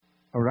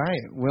All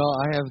right. Well,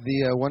 I have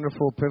the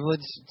wonderful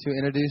privilege to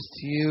introduce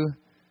to you,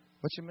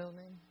 what's your middle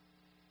name?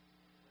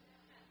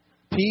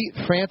 Pete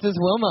Francis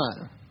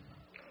Wilmot.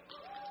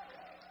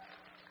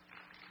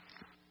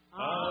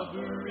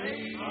 Operator,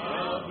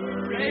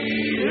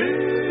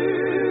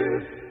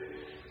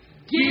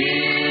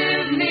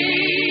 give me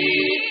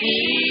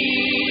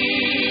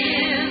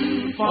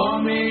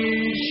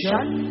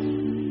information.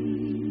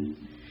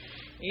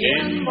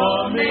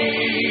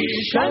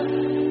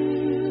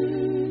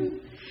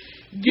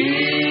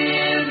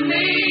 Give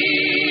me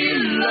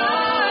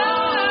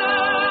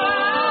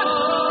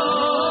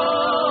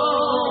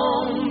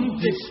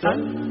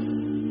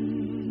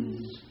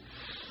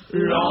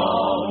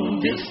long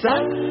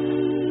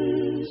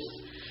distance.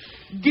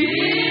 Give me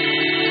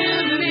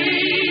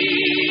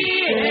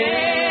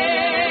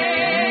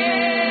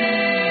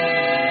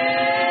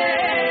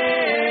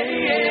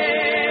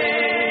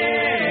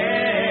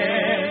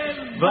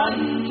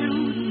one,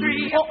 two,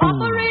 three. Oh,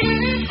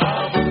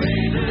 operator,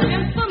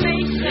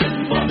 information.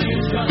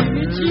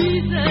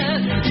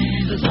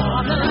 Jesus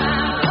on the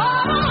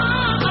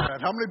line.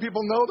 How many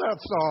people know that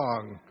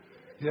song?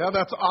 Yeah,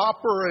 that's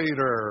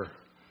Operator.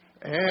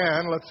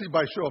 And let's see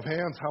by show of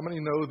hands, how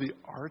many know the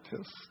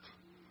artist?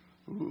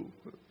 Ooh,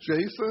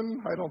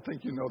 Jason, I don't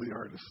think you know the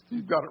artist.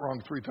 You've got it wrong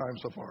 3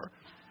 times so far.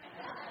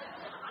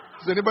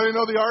 Does anybody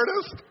know the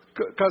artist?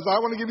 Because I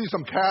want to give you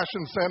some cash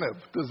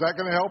incentive. Is that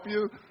going to help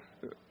you?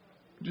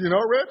 Do you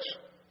know, Rich?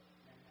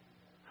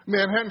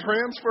 Manhattan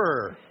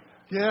Transfer.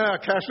 Yeah,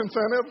 cash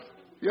incentive.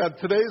 Yeah,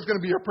 today is going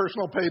to be your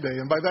personal payday.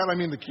 And by that I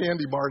mean the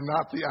candy bar,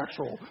 not the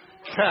actual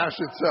cash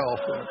itself.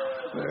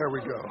 There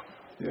we go.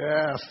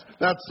 Yes,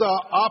 that's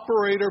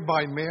Operator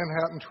by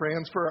Manhattan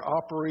Transfer.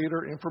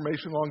 Operator,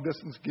 information long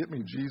distance, get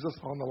me Jesus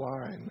on the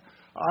line.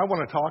 I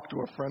want to talk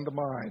to a friend of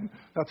mine.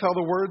 That's how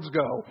the words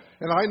go.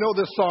 And I know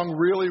this song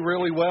really,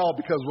 really well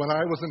because when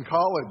I was in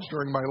college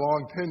during my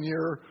long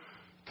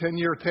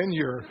 10-year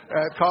tenure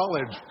at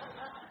college,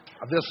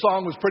 this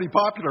song was pretty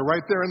popular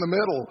right there in the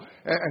middle.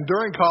 And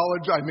during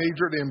college, I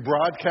majored in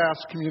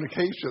broadcast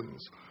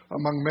communications,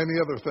 among many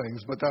other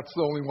things, but that's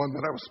the only one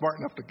that I was smart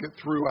enough to get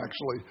through,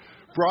 actually.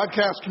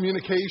 Broadcast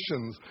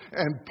communications,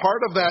 and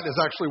part of that is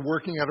actually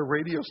working at a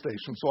radio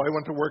station. So I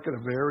went to work at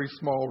a very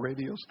small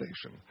radio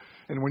station.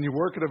 And when you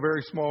work at a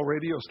very small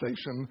radio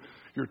station,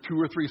 your 2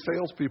 or 3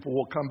 salespeople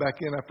will come back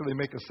in after they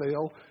make a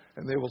sale,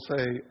 and they will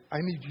say, I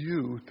need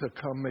you to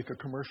come make a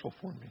commercial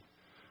for me.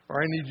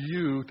 Or I need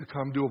you to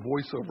come do a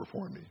voiceover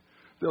for me.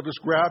 They'll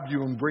just grab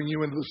you and bring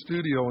you into the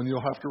studio, and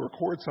you'll have to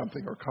record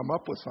something or come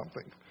up with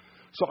something.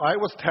 So I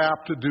was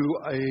tapped to do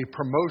a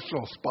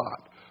promotional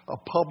spot, a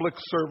public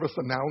service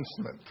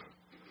announcement.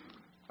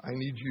 I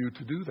need you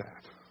to do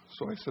that.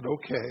 So I said,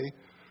 okay.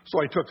 So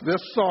I took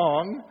this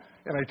song,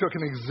 and I took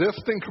an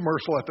existing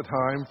commercial at the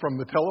time from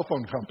the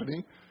telephone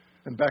company.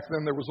 And back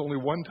then there was only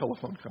one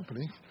telephone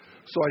company.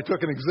 So I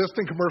took an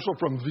existing commercial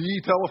from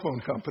the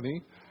telephone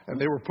company, and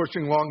they were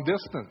pushing long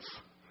distance.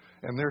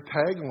 And their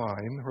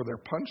tagline, or their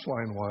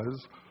punchline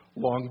was,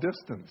 long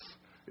distance.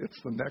 It's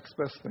the next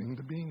best thing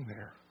to being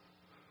there.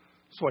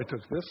 So I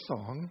took this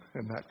song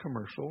and that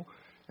commercial,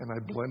 and I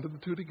blended the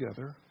two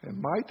together,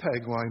 and my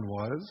tagline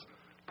was,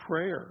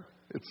 prayer.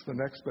 It's the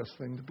next best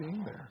thing to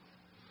being there.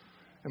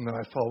 And then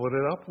I followed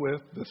it up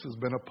with, this has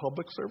been a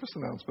public service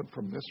announcement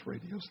from this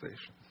radio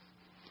station.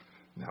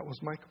 And that was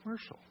my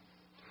commercial.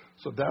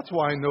 So that's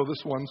why I know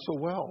this one so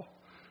well.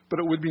 But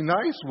it would be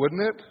nice,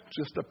 wouldn't it,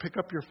 just to pick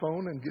up your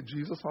phone and get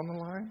Jesus on the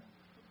line?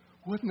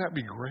 Wouldn't that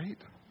be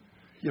great?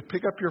 You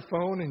pick up your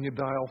phone and you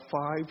dial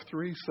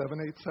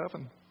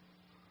 53787.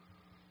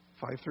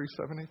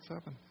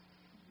 53787.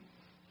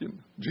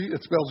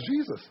 It spells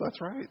Jesus.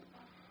 That's right.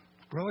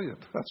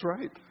 Brilliant. That's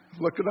right.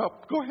 Look it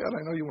up. Go ahead.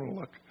 I know you want to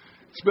look.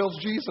 It spells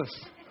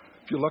Jesus.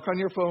 If you look on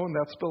your phone,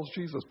 that spells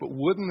Jesus. But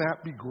wouldn't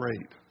that be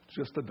great?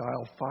 Just to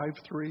dial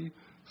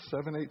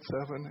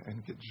 53787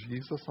 and get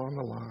Jesus on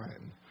the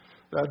line.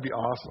 That'd be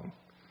awesome.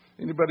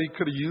 Anybody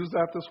could have used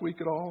that this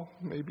week at all?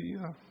 Maybe.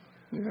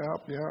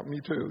 Yeah, me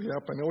too.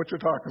 Yep, I know what you're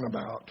talking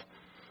about.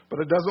 But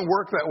it doesn't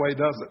work that way,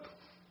 does it?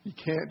 You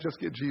can't just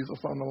get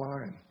Jesus on the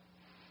line.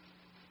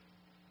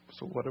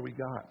 So what do we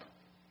got?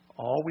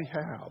 All we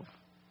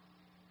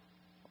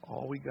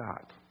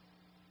got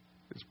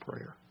is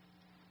prayer.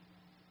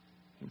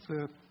 That's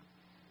it.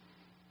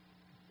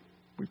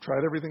 We've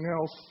tried everything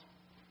else.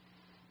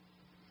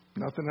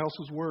 Nothing else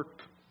has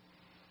worked.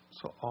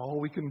 So all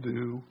we can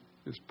do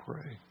is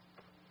pray.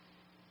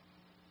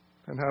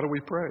 And how do we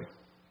pray?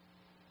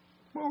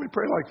 Well, we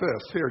pray like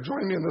this. Here,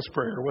 join me in this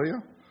prayer, will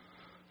you?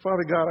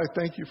 Father God, I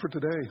thank you for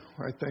today.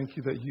 I thank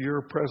you that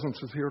your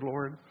presence is here,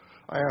 Lord.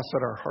 I ask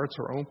that our hearts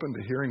are open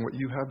to hearing what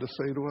you have to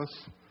say to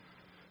us.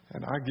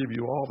 And I give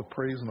you all the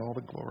praise and all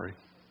the glory.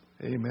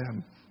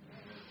 Amen.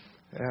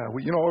 Yeah,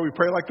 you know why we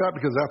pray like that?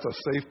 Because that's a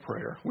safe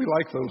prayer. We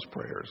like those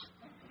prayers.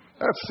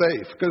 That's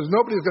safe, because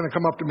nobody's going to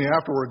come up to me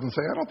afterwards and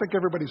say, I don't think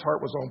everybody's heart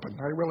was open.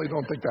 I really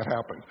don't think that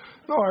happened.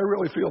 No, I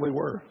really feel they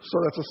were. So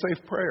that's a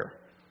safe prayer.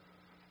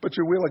 But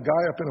you wheel a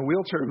guy up in a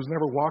wheelchair who's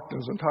never walked in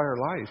his entire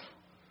life.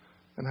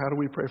 And how do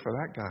we pray for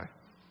that guy?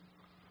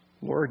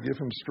 Lord, give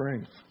him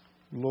strength.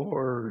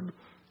 Lord,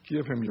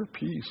 give him your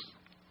peace.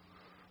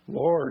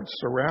 Lord,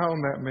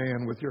 surround that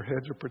man with your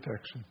hedge of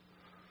protection.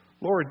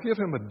 Lord, give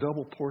him a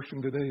double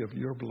portion today of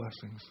your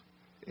blessings.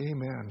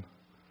 Amen.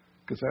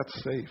 Because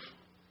that's safe.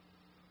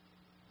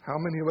 How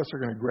many of us are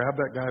going to grab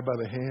that guy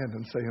by the hand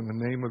and say, in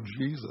the name of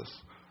Jesus,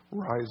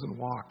 rise and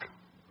walk?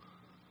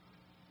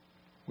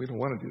 We don't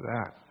want to do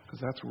that because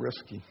that's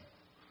risky.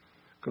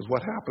 Because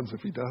what happens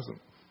if he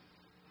doesn't?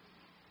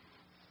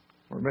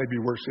 Or maybe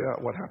worse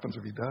yet, what happens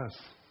if he does?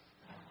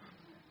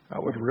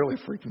 That would really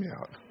freak me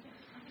out.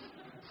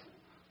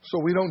 So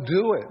we don't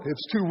do it.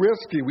 It's too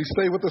risky. We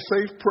stay with a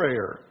safe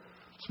prayer.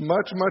 It's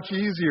much, much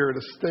easier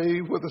to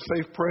stay with a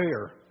safe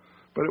prayer.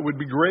 But it would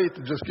be great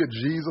to just get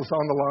Jesus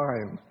on the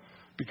line.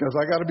 Because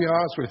I got to be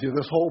honest with you,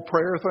 this whole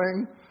prayer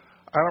thing,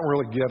 I don't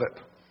really get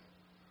it.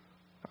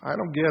 I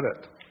don't get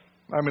it.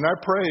 I mean, I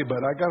pray, but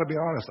I got to be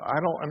honest, I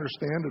don't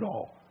understand it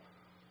all.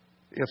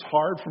 It's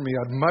hard for me.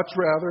 I'd much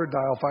rather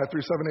dial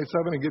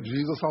 53787 and get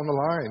Jesus on the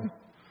line.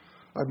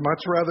 I'd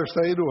much rather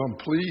say to him,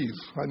 please,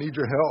 I need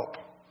your help.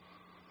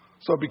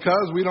 So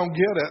because we don't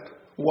get it,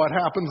 what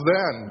happens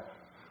then?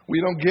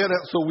 We don't get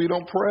it, so we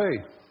don't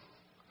pray.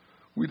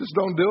 We just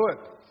don't do it.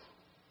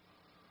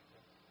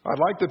 I'd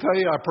like to tell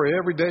you I pray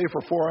every day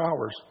for 4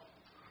 hours.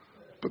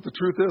 But the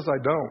truth is I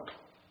don't.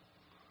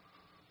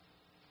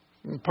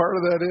 And part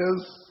of that is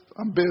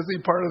I'm busy.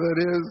 Part of that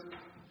is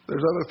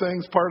there's other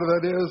things. Part of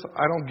that is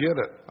I don't get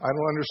it. I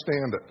don't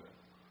understand it.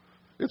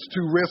 It's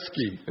too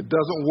risky. It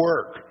doesn't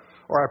work.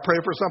 Or I pray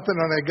for something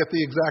and I get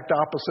the exact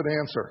opposite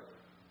answer.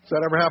 Has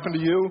that ever happened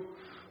to you?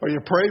 Or you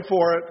pray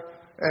for it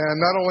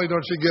and not only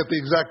don't you get the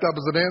exact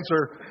opposite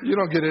answer, you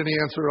don't get any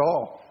answer at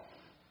all.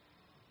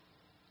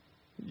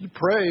 You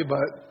pray,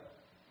 but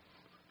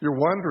you're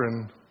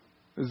wondering,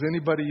 is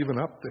anybody even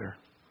up there?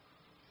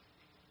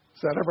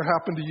 Has that ever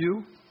happened to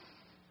you?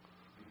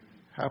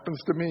 Happens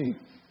to me.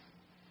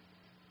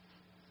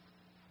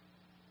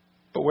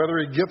 But whether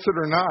he gets it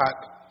or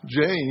not,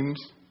 James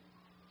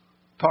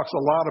talks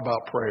a lot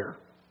about prayer.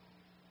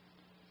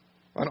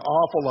 An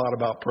awful lot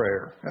about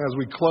prayer. And as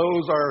we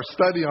close our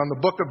study on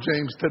the book of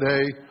James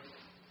today,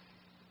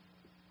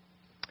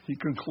 he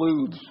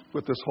concludes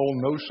with this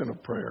whole notion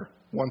of prayer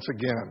once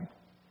again.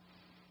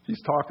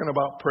 He's talking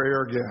about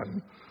prayer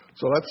again.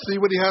 So let's see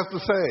what he has to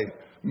say.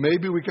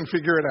 Maybe we can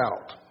figure it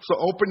out. So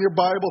open your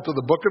Bible to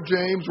the book of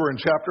James. We're in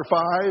chapter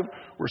 5.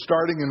 We're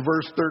starting in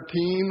verse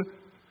 13.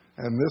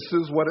 And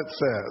this is what it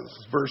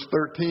says. Verse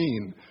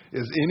 13.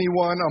 Is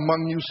anyone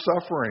among you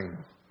suffering?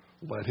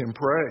 Let him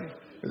pray.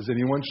 Is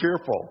anyone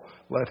cheerful?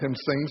 Let him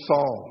sing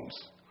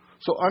psalms.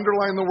 So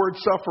underline the word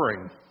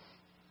suffering.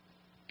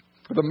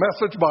 The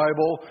Message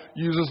Bible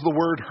uses the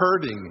word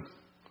hurting.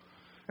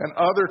 And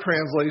other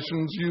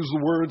translations use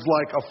the words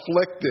like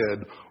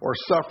afflicted or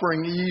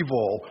suffering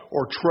evil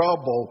or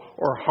trouble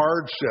or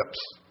hardships.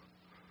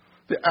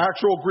 The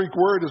actual Greek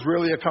word is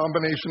really a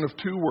combination of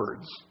two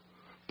words.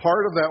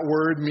 Part of that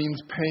word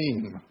means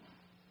pain.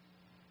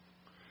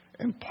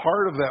 And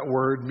part of that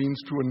word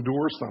means to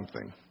endure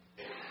something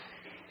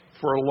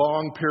for a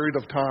long period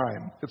of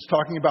time. It's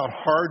talking about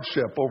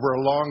hardship over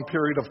a long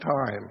period of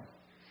time.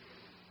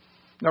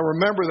 Now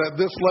remember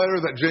that this letter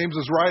that James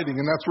is writing,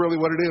 and that's really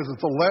what it is,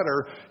 it's a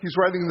letter. He's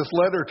writing this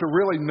letter to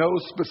really no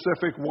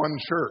specific one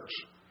church.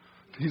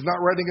 He's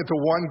not writing it to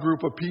one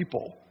group of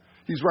people.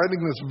 He's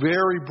writing this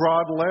very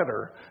broad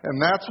letter.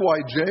 And that's why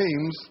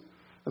James,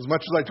 as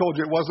much as I told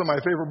you it wasn't my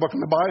favorite book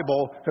in the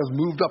Bible, has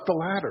moved up the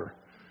ladder.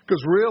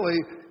 Because really,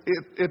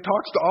 it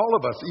talks to all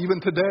of us, even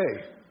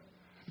today.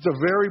 It's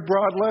a very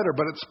broad letter,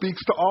 but it speaks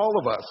to all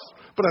of us.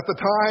 But at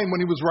the time when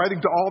he was writing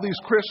to all these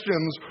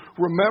Christians,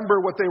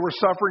 remember what they were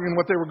suffering and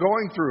what they were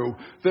going through.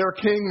 Their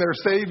king, their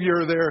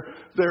savior,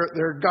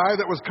 their guy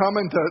that was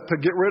coming to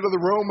get rid of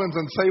the Romans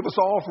and save us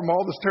all from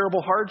all this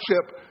terrible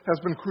hardship has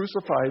been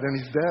crucified and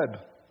he's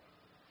dead.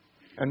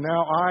 And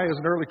now I, as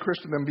an early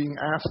Christian, am being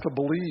asked to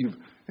believe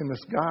in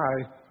this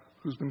guy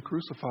who's been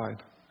crucified.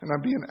 And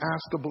I'm being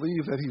asked to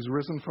believe that he's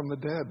risen from the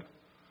dead.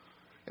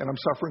 And I'm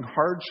suffering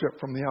hardship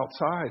from the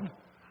outside,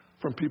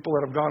 from people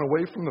that have gone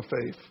away from the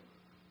faith.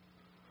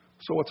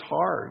 So it's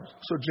hard.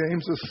 So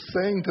James is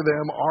saying to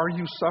them, are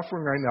you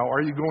suffering right now?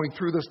 Are you going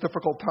through this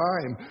difficult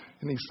time?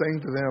 And he's saying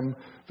to them,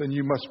 then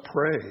you must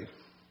pray.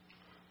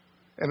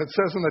 And it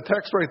says in the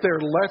text right there,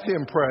 let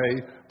him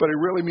pray, but it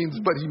really means,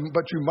 but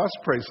you must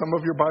pray. Some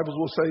of your Bibles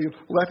will say,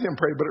 let him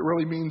pray, but it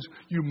really means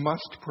you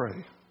must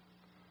pray.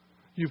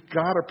 You've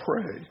got to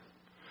pray.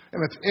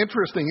 And it's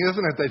interesting,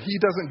 isn't it, that he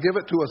doesn't give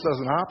it to us as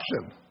an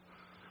option.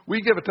 We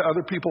give it to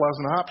other people as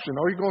an option.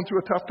 Oh, you're going through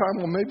a tough time?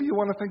 Well, maybe you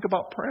want to think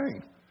about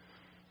praying.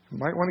 You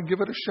might want to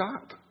give it a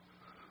shot.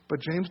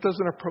 But James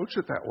doesn't approach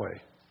it that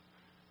way.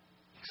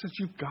 He says,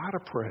 you've got to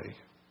pray.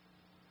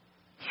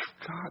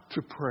 You've got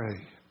to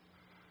pray.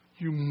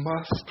 You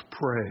must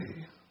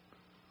pray.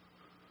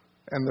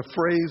 And the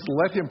phrase,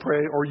 let him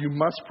pray, or you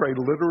must pray,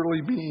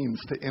 literally means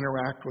to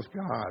interact with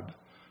God.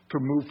 To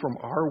move from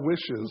our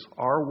wishes,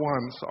 our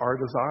wants, our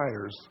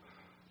desires,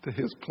 to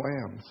his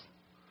plans.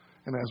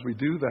 And as we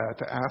do that,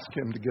 to ask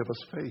him to give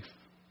us faith.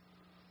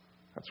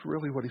 That's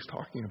really what he's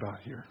talking about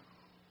here.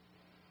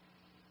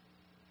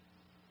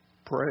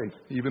 Pray,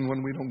 even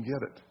when we don't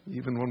get it,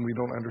 even when we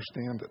don't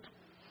understand it.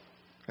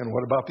 And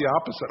what about the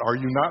opposite? Are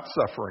you not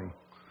suffering?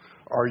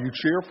 Are you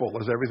cheerful?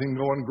 Is everything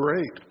going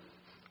great?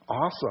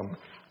 Awesome.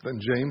 Then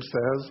James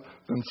says,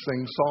 then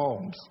sing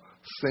psalms,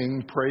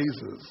 sing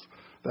praises.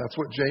 That's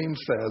what James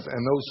says.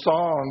 And those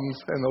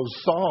songs and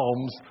those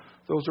psalms,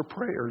 those are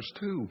prayers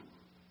too.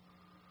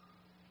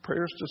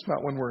 Prayer's just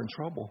not when we're in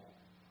trouble.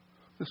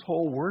 This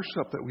whole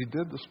worship that we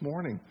did this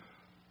morning,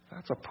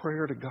 that's a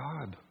prayer to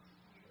God.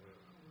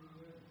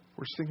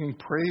 We're singing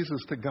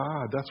praises to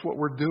God. That's what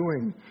we're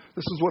doing.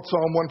 This is what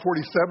Psalm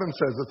 147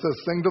 says. It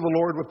says, sing to the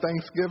Lord with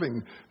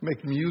thanksgiving.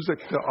 Make music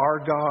to our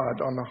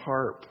God on the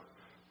harp.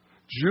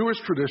 Jewish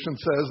tradition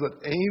says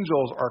that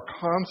angels are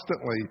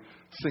constantly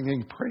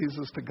singing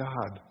praises to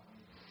God.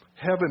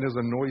 Heaven is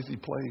a noisy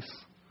place.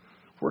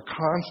 We're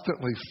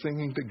constantly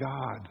singing to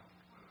God.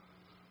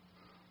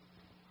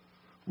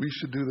 We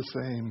should do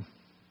the same.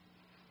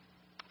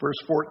 Verse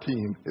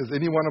 14, is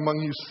anyone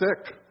among you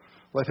sick?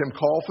 Let him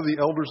call for the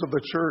elders of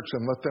the church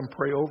and let them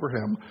pray over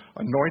him,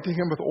 anointing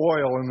him with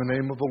oil in the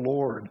name of the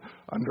Lord.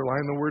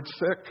 Underline the word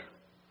sick.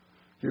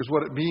 Here's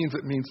what it means.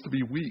 It means to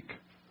be weak.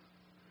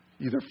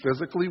 Either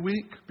physically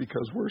weak,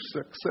 because we're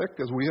sick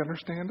as we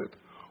understand it,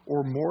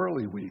 or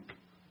morally weak,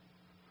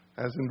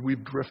 as in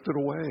we've drifted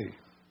away.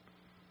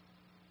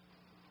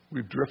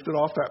 We've drifted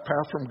off that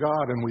path from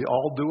God, and we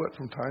all do it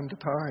from time to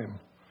time.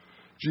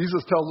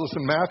 Jesus tells us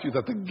in Matthew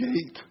that the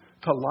gate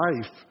to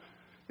life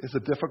is a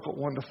difficult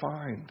one to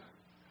find.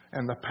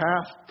 And the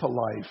path to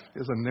life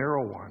is a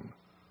narrow one.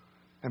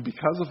 And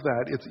because of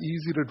that, it's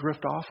easy to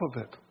drift off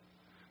of it.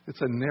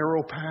 It's a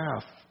narrow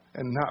path,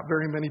 and not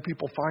very many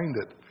people find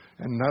it.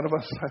 And none of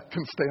us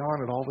can stay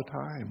on it all the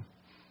time.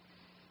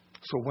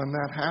 So when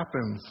that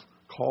happens,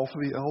 call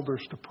for the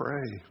elders to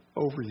pray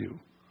over you.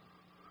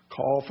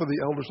 Call for the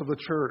elders of the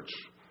church.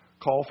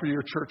 Call for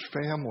your church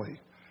family.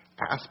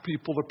 Ask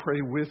people to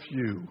pray with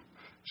you.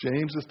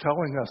 James is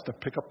telling us to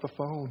pick up the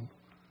phone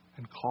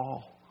and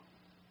call.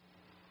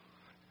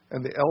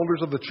 And the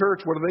elders of the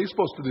church, what are they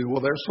supposed to do?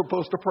 Well, they're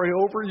supposed to pray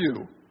over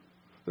you.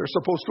 They're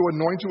supposed to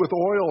anoint you with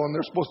oil, and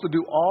they're supposed to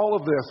do all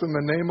of this in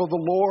the name of the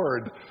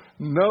Lord.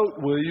 Note,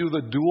 will you,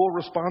 the dual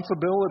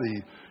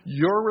responsibility.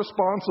 You're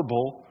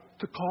responsible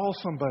to call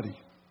somebody.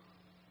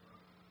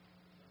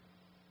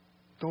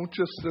 Don't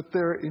just sit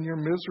there in your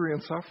misery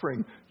and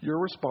suffering. You're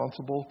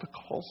responsible to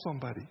call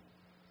somebody.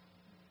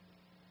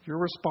 You're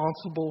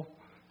responsible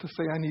to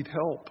say, I need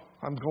help.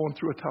 I'm going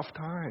through a tough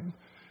time.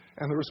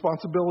 And the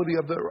responsibility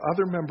of the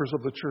other members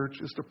of the church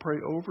is to pray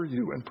over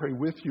you and pray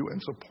with you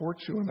and support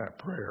you in that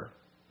prayer.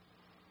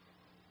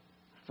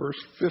 Verse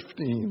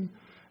 15,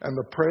 and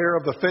the prayer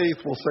of the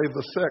faith will save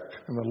the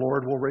sick, and the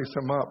Lord will raise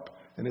him up.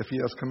 And if he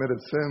has committed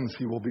sins,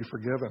 he will be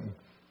forgiven.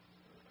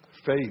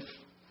 Faith.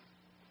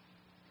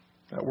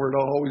 That word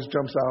always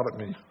jumps out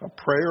at me. A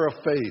prayer of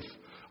faith.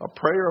 A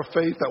prayer of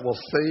faith that will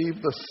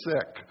save the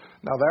sick.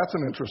 Now that's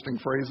an interesting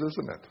phrase,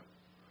 isn't it?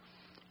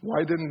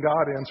 Why didn't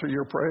God answer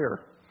your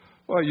prayer?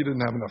 Well, you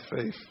didn't have enough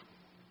faith.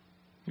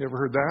 You ever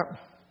heard that?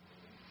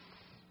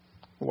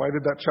 Why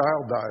did that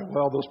child die?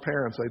 Well, those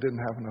parents, they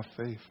didn't have enough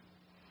faith.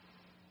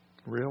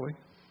 Really?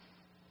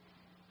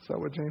 Is that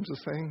what James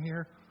is saying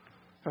here?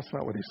 That's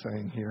not what he's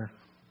saying here.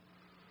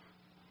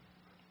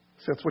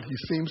 See, that's what he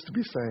seems to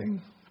be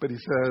saying. But he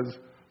says,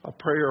 a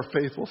prayer of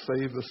faith will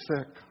save the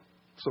sick.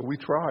 So we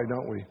try,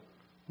 don't we?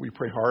 We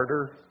pray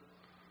harder.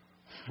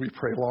 We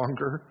pray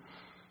longer.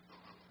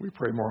 We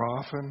pray more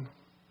often.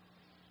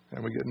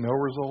 And we get no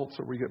results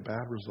or we get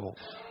bad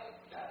results.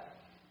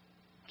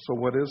 So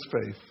what is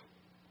faith?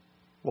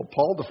 Well,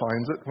 Paul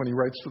defines it when he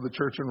writes to the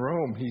church in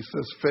Rome. He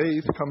says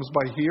faith comes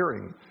by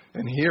hearing,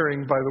 and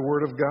hearing by the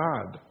word of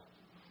God.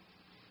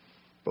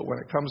 But when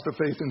it comes to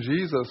faith in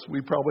Jesus, we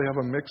probably have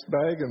a mixed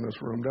bag in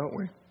this room, don't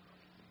we?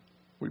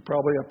 We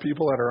probably have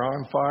people that are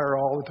on fire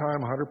all the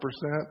time,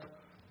 100%,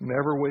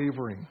 never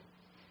wavering.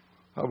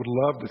 I would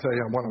love to tell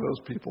you I'm one of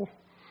those people,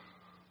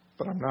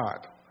 but I'm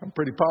not. I'm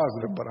pretty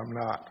positive, but I'm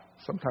not.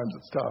 Sometimes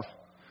it's tough.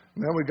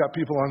 And then we've got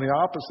people on the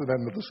opposite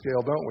end of the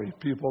scale, don't we?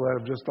 People that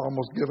have just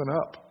almost given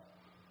up.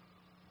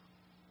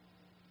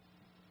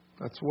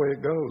 That's the way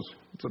it goes.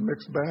 It's a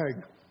mixed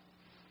bag.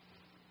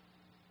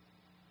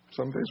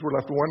 Some days we're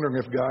left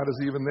wondering if God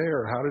is even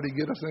there. How did he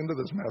get us into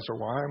this mess? Or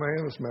why am I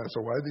in this mess?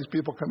 Or why did these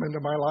people come into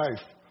my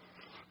life?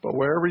 But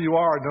wherever you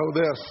are,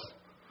 know this,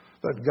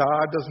 that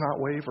God does not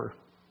waver.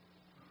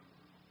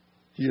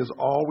 He is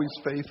always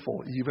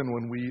faithful, even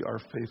when we are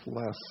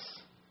faithless.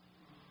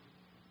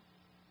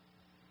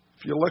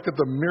 If you look at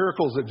the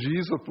miracles that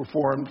Jesus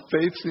performed,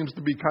 faith seems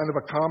to be kind of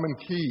a common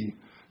key.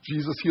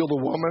 Jesus healed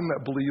a woman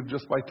that believed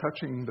just by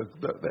touching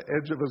the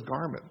edge of his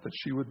garment that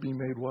she would be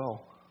made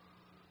well.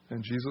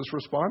 And Jesus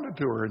responded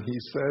to her and he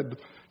said,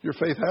 your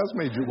faith has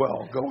made you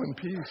well. Go in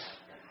peace.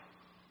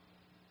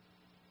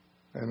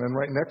 And then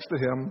right next to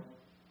him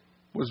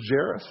was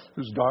Jairus,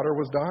 whose daughter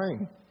was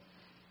dying.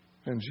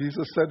 And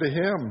Jesus said to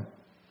him,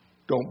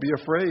 don't be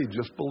afraid,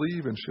 just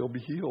believe and she'll be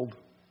healed.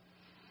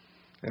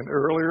 And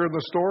earlier in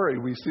the story,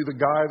 we see the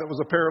guy that was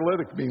a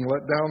paralytic being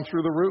let down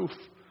through the roof.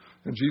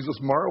 And Jesus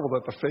marveled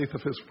at the faith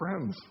of his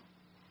friends.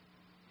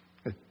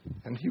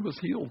 And he was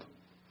healed.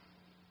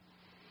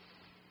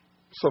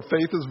 So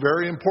faith is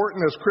very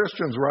important as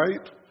Christians,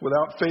 right?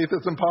 Without faith,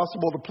 it's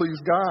impossible to please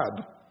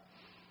God.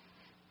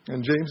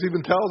 And James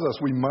even tells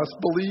us we must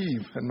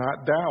believe and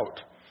not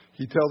doubt.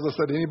 He tells us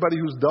that anybody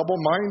who's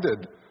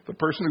double-minded, the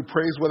person who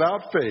prays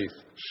without faith,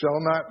 shall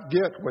not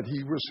get what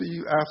he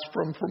asks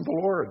from the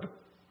Lord.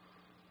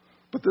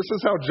 But this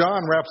is how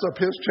John wraps up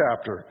his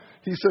chapter.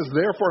 He says,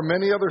 therefore,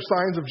 many other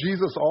signs of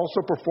Jesus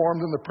also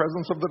performed in the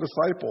presence of the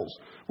disciples,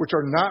 which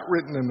are not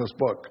written in this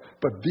book.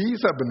 But these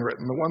have been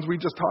written, the ones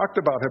we just talked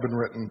about have been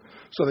written,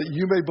 so that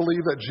you may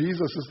believe that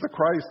Jesus is the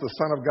Christ, the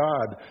Son of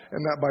God,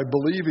 and that by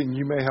believing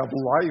you may have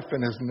life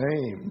in his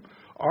name.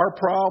 Our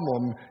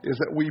problem is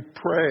that we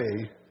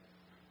pray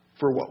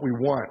for what we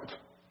want.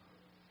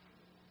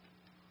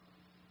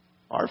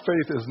 Our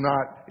faith is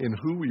not in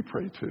who we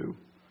pray to.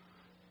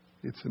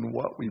 It's in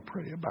what we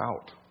pray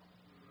about.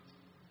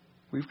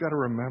 We've got to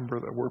remember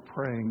that we're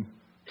praying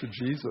to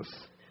Jesus.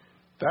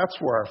 That's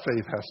where our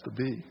faith has to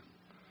be.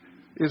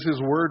 Is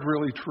his word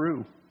really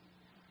true?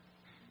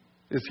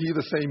 Is he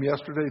the same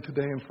yesterday,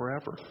 today, and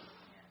forever?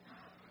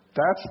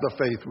 That's the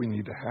faith we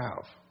need to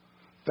have.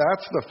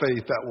 That's the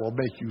faith that will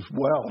make you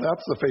well.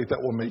 That's the faith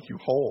that will make you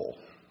whole.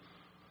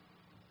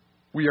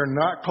 We are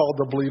not called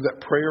to believe that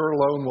prayer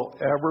alone will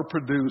ever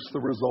produce the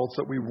results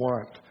that we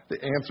want,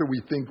 the answer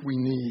we think we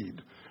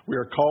need. We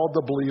are called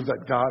to believe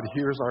that God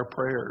hears our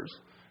prayers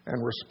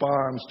and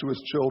responds to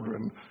his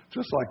children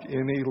just like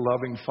any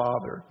loving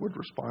father would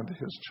respond to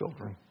his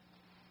children.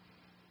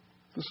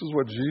 This is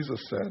what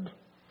Jesus said,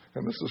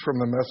 and this is from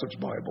the Message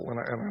Bible, and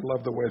I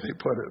love the way they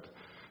put it.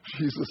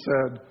 Jesus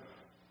said,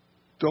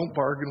 don't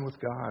bargain with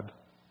God.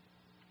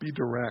 Be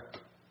direct.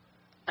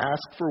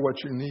 Ask for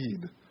what you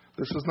need.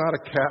 This is not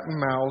a cat and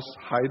mouse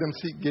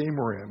hide-and-seek game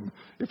we're in.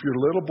 If your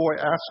little boy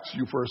asks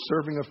you for a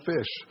serving of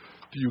fish,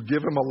 do you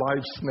give him a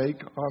live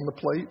snake on the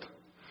plate?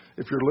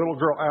 If your little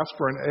girl asks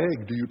for an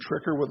egg, do you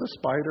trick her with a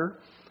spider?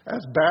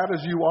 As bad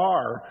as you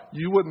are,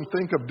 you wouldn't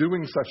think of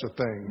doing such a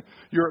thing.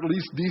 You're at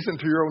least decent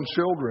to your own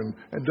children.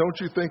 And don't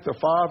you think the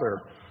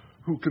Father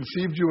who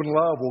conceived you in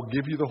love will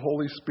give you the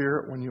Holy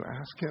Spirit when you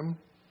ask him?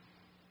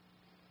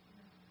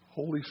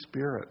 Holy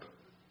Spirit.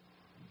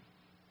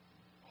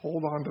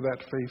 Hold on to that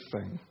faith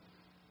thing.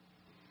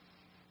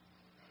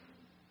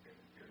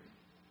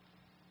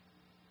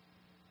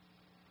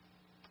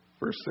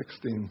 Verse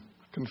 16,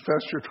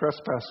 confess your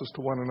trespasses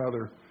to one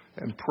another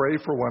and pray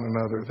for one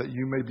another that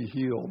you may be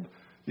healed.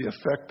 The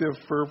effective,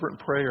 fervent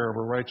prayer of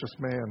a righteous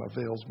man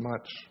avails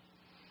much.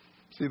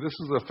 See, this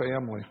is a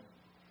family.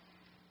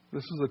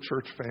 This is a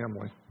church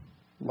family.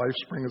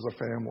 LifeSpring is a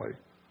family.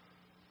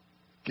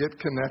 Get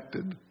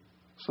connected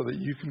so that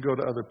you can go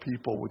to other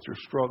people with your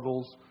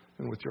struggles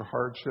and with your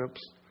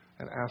hardships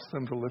and ask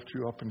them to lift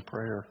you up in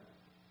prayer.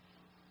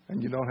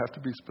 And you don't have to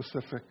be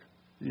specific.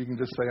 You can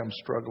just say, I'm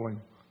struggling.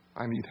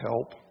 I need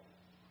help.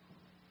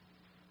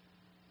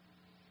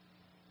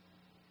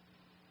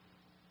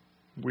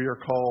 We are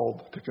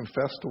called to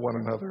confess to one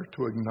another,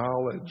 to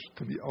acknowledge,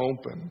 to be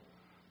open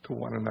to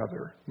one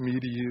another. Me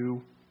to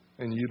you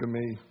and you to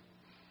me.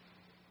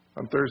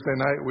 On Thursday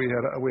night, we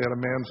had a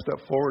man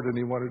step forward and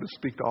he wanted to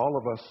speak to all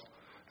of us.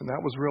 And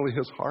that was really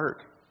his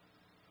heart.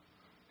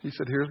 He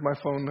said, here's my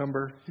phone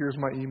number. Here's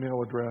my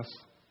email address.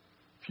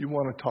 If you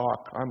want to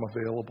talk, I'm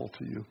available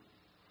to you.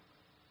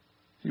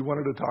 He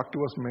wanted to talk to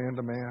us man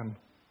to man.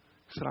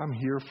 He said, I'm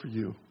here for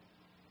you.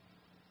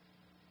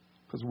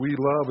 Because we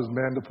love as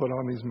men to put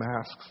on these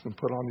masks and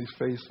put on these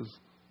faces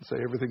and say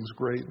everything's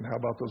great and how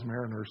about those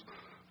Mariners?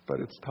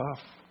 But it's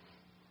tough.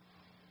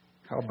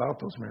 How about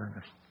those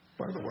Mariners,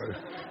 by the way?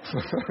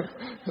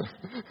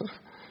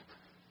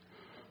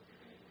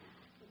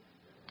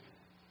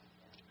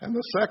 And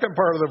the second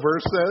part of the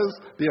verse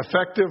says, the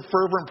effective,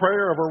 fervent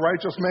prayer of a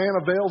righteous man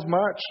avails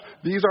much.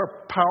 These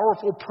are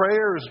powerful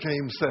prayers,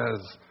 James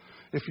says.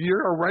 If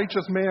you're a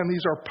righteous man,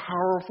 these are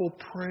powerful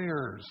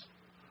prayers.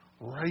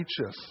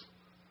 Righteous.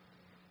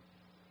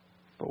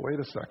 But wait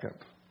a second.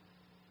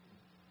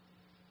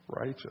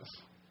 Righteous.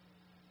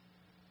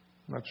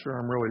 I'm not sure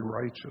I'm really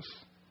righteous.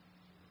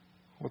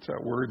 What's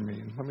that word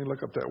mean? Let me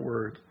look up that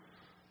word.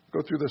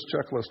 Go through this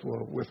checklist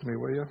with me,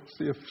 will you?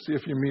 See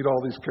if you meet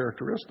all these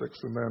characteristics.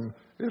 And then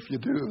if you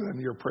do, then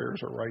your prayers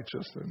are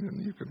righteous. And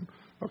then you can,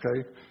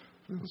 okay,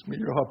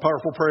 you'll have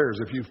powerful prayers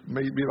if you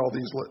meet all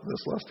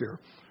this list here.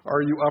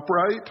 Are you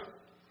upright?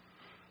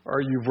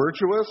 Are you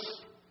virtuous?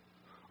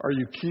 Are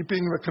you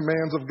keeping the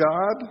commands of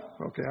God?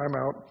 Okay, I'm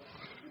out.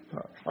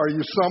 Are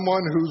you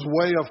someone whose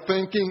way of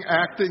thinking,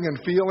 acting, and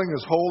feeling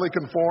is wholly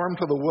conformed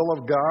to the will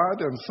of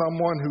God and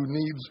someone who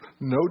needs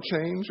no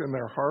change in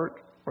their heart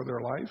or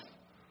their life?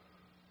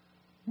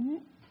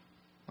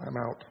 I'm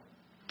out.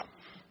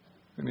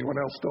 Anyone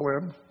else still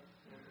in?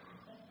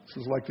 This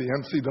is like the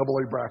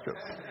NCAA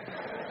brackets.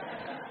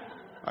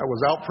 I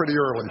was out pretty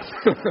early.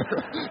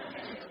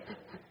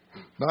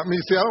 Not me.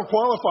 See, I don't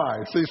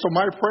qualify. See, so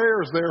my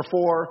prayers,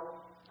 therefore,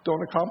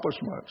 don't accomplish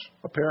much,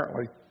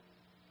 apparently,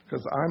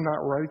 because I'm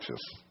not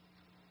righteous.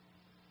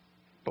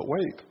 But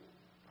wait,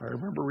 I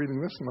remember reading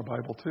this in the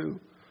Bible too.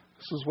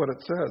 This is what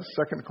it says,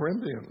 2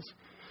 Corinthians.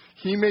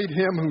 He made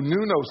him who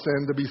knew no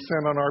sin to be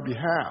sin on our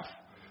behalf,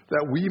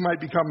 that we might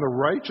become the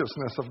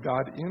righteousness of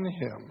God in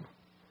him.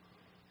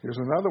 Here's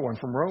another one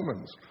from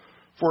Romans.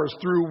 For as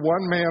through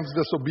one man's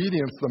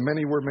disobedience the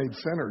many were made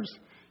sinners,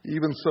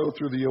 even so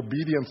through the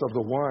obedience of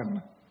the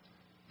one,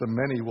 the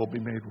many will be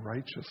made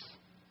righteous.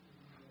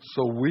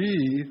 So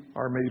we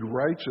are made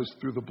righteous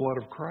through the blood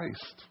of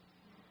Christ.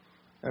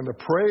 And the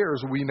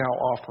prayers we now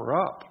offer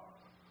up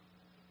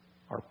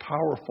are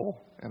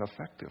powerful and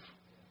effective.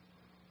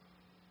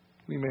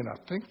 We may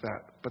not think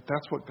that, but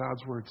that's what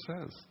God's Word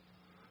says.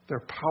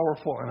 They're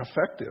powerful and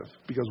effective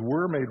because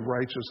we're made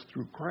righteous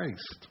through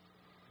Christ.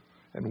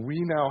 And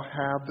we now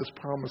have this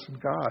promise in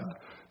God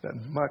that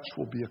much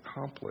will be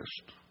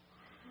accomplished.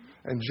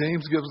 And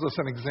James gives us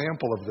an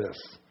example of this.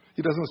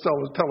 He doesn't tell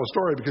a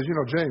story because,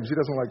 James, he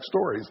doesn't like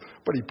stories.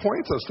 But he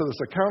points us to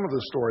this account of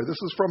this story.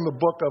 This is from the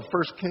book of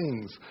 1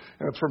 Kings,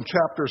 and it's from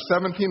chapters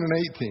 17 and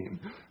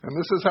 18. And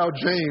this is how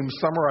James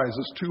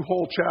summarizes 2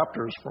 whole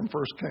chapters from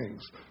 1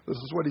 Kings.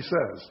 This is what he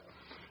says.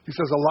 He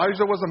says,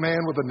 Elijah was a man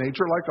with a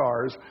nature like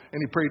ours,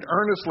 and he prayed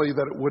earnestly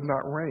that it would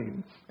not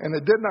rain. And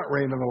it did not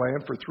rain in the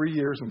land for 3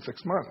 years and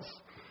 6 months.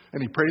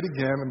 And he prayed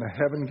again, and the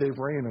heaven gave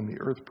rain, and the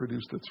earth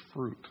produced its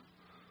fruit.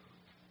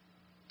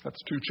 That's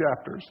 2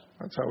 chapters.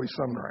 That's how he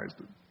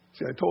summarized it.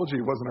 See, I told you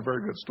he wasn't a very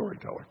good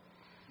storyteller.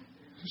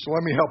 So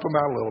let me help him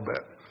out a little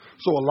bit.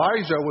 So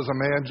Elijah was a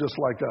man just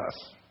like us.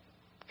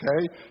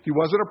 Okay? He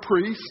wasn't a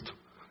priest,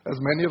 as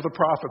many of the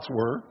prophets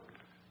were.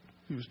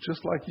 He was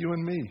just like you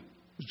and me.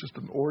 He was just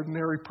an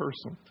ordinary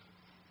person.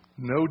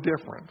 No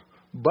different.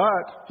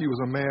 But he was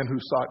a man who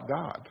sought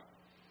God.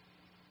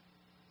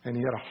 And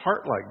he had a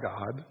heart like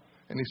God,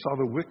 and he saw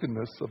the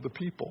wickedness of the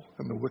people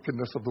and the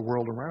wickedness of the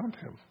world around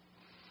him.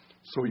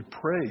 So he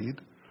prayed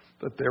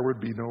that there would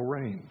be no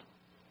rain.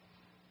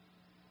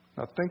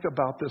 Now think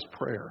about this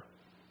prayer.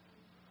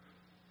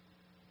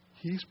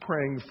 He's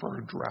praying for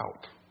a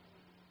drought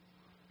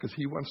because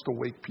he wants to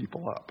wake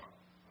people up.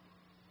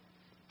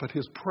 But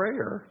his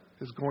prayer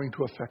is going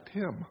to affect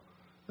him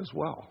as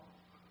well.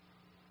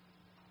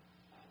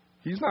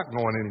 He's not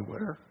going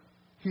anywhere.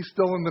 He's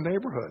still in the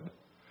neighborhood.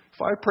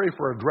 If I pray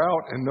for a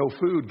drought and no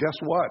food, guess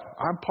what?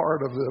 I'm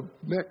part of the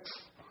mix.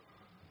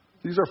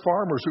 These are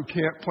farmers who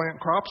can't plant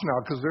crops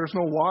now because there's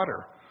no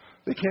water.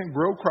 They can't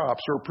grow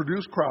crops or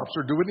produce crops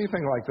or do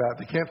anything like that.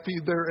 They can't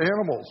feed their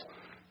animals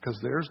because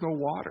there's no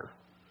water.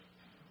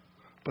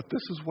 But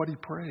this is what he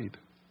prayed.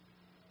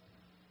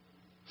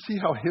 See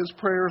how his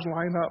prayers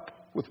line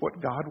up with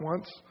what God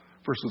wants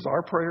versus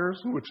our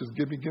prayers, which is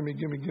gimme, gimme,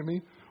 gimme,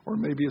 gimme, or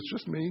maybe it's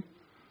just me.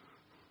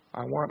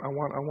 I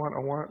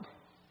want.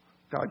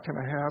 God, can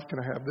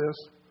I have this?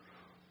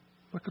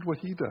 Look at what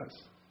he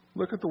does.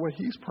 Look at the way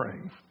he's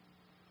praying.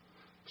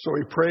 So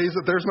he prays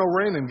that there's no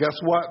rain, and guess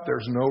what?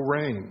 There's no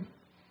rain.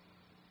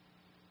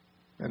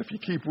 And if you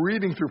keep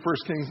reading through 1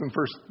 Kings and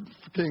 1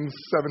 Kings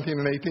 17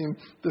 and 18,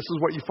 this is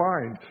what you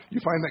find.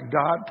 You find that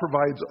God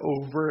provides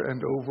over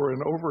and over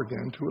and over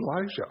again to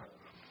Elijah.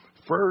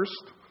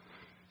 First,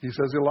 he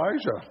says,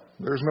 Elijah,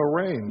 there's no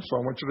rain, so I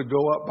want you to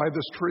go up by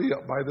this tree,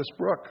 up by this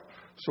brook.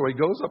 So he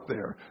goes up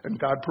there, and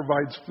God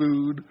provides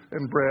food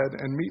and bread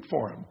and meat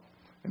for him.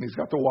 And he's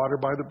got the water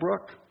by the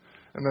brook.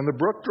 And then the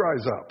brook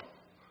dries up.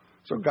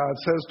 So God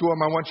says to him,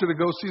 I want you to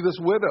go see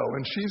this widow,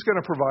 and she's going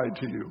to provide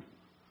to you.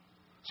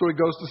 So he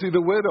goes to see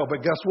the widow,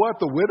 but guess what?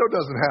 The widow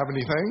doesn't have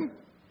anything.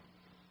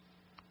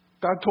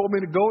 God told me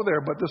to go there,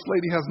 but this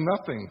lady has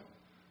nothing.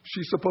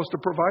 She's supposed to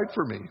provide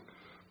for me.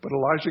 But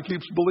Elijah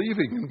keeps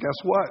believing, and guess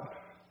what?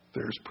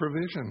 There's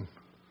provision.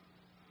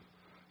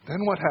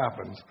 Then what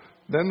happens?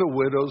 Then the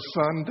widow's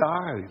son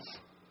dies.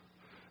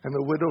 And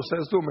the widow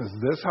says to him, is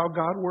this how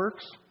God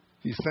works?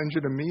 He sends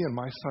you to me and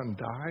my son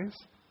dies?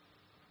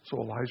 So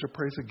Elijah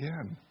prays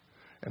again.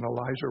 And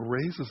Elijah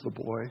raises the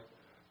boy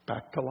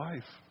back to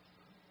life.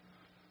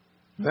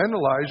 Then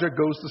Elijah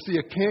goes to see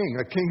a king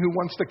who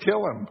wants to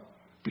kill him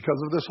because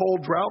of this whole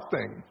drought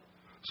thing.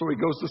 So he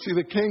goes to see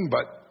the king,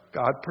 but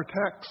God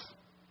protects.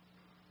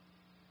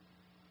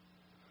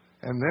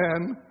 And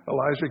then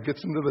Elijah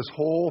gets into this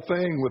whole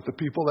thing with the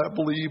people that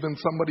believe in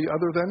somebody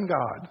other than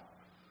God.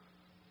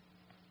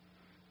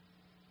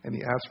 And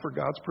he asks for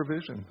God's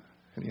provision.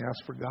 And he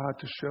asks for God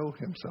to show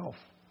himself.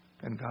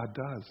 And God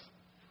does.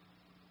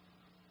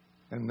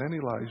 And then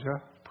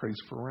Elijah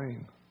prays for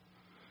rain.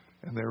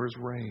 And there is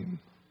rain.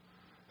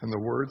 And the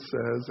word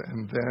says,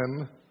 and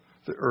then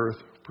the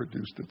earth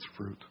produced its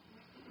fruit.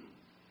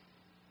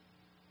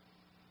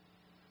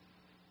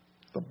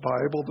 The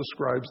Bible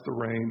describes the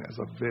rain as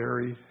a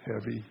very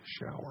heavy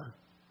shower.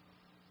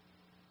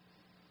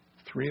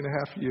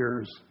 3.5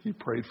 years he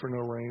prayed for no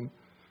rain.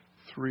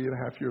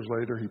 3.5 years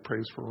later he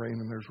prays for rain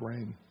and there's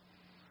rain.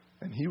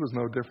 And he was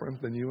no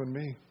different than you and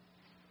me.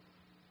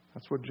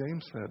 That's what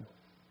James said.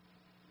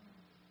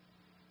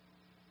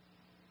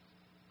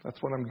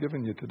 That's what I'm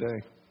giving you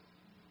today.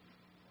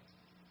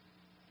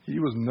 He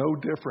was no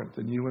different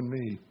than you and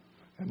me.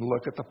 and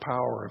look at the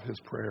power of his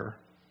prayer.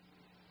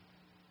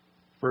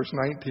 Verse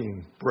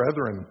 19,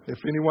 brethren, if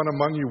anyone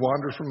among you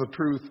wanders from the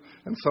truth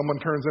and someone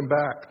turns him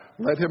back,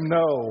 let him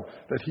know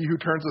that he who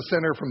turns a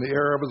sinner from the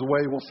error of his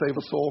way will save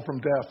a soul from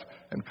death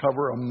and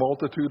cover a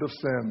multitude of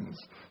sins.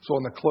 So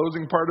in the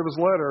closing part of his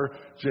letter,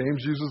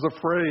 James uses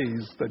a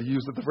phrase that he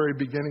used at the very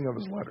beginning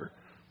of his letter.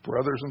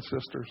 Brothers and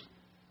sisters.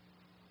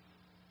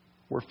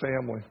 We're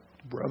family.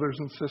 Brothers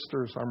and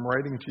sisters, I'm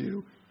writing to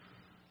you.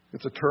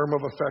 It's a term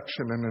of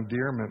affection and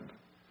endearment.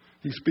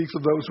 He speaks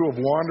of those who have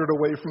wandered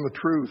away from the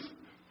truth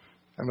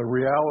and the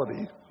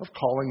reality of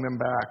calling them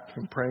back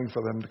and praying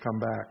for them to come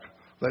back.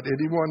 Let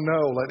anyone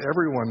know, let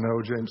everyone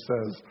know, James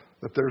says,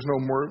 that there's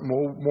no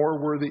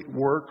more worthy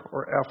work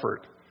or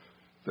effort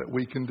that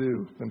we can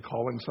do than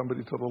calling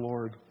somebody to the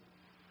Lord.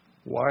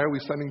 Why are we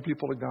sending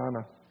people to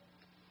Ghana?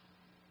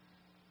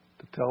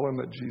 To tell them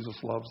that Jesus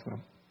loves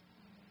them.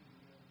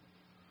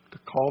 To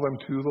call them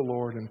to the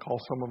Lord and call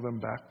some of them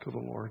back to the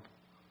Lord.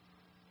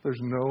 There's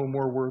no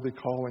more worthy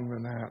calling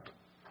than that.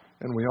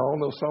 And we all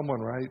know someone,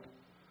 right?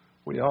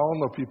 We all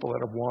know people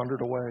that have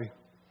wandered away.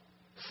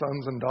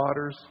 Sons and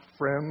daughters,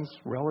 friends,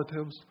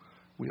 relatives.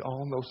 We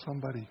all know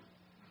somebody.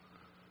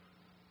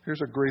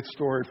 Here's a great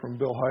story from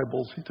Bill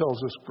Hybels. He tells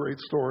this great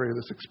story,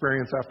 this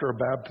experience after a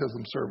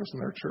baptism service in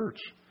their church.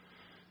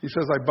 He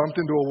says, I bumped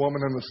into a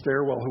woman in the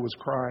stairwell who was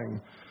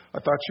crying. I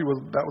thought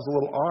that was a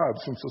little odd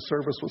since the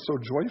service was so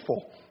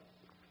joyful.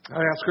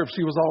 I asked her if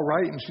she was all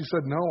right, and she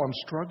said, no, I'm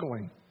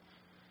struggling.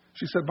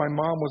 She said, my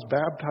mom was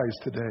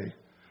baptized today.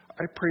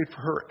 I prayed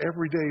for her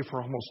every day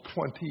for almost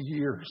 20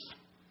 years.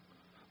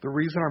 The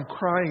reason I'm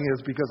crying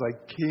is because I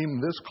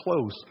came this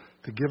close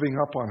to giving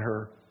up on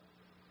her.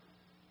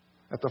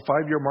 At the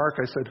 5-year mark,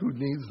 I said, who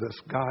needs this?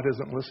 God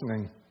isn't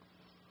listening.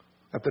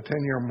 At the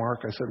 10-year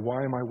mark, I said,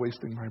 why am I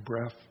wasting my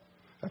breath?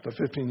 At the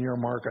 15-year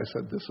mark, I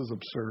said, this is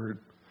absurd.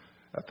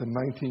 At the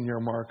 19-year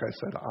mark, I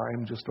said,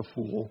 I'm just a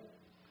fool.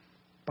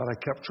 But I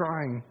kept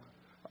trying.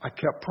 I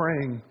kept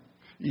praying.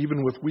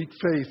 Even with weak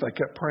faith, I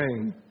kept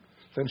praying.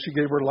 Then she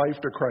gave her life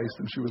to Christ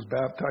and she was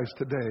baptized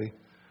today.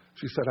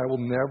 She said, I will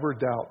never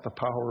doubt the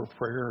power of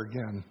prayer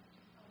again.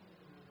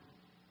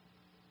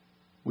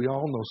 We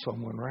all know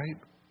someone, right?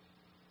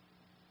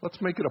 Let's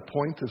make it a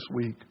point this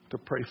week to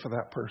pray for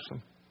that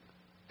person.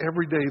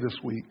 Every day this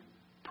week,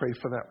 pray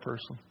for that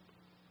person.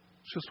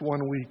 It's just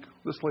 1 week.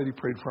 This lady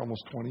prayed for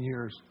almost 20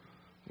 years.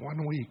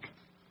 1 week.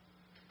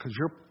 Because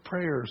your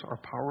prayers are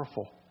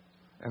powerful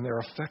and they're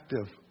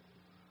effective.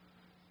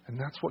 And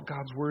that's what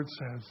God's Word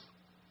says.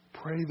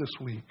 Pray this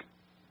week.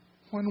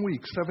 1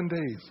 week, 7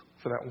 days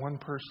for that one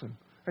person.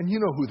 And you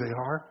know who they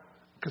are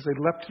because they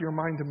leapt to your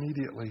mind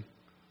immediately.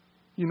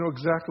 You know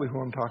exactly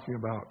who I'm talking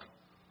about.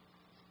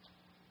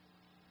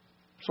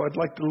 So I'd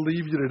like to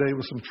leave you today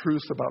with some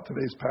truths about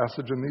today's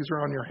passage, and these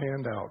are on your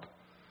handout.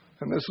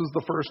 And this is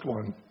the first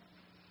one.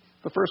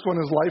 The first one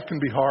is life can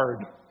be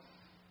hard.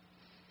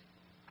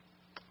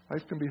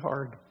 Life can be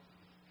hard.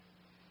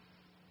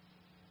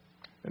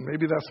 And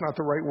maybe that's not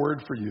the right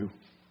word for you.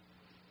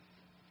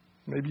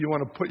 Maybe you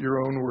want to put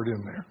your own word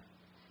in there.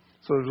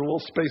 So there's a little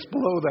space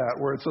below that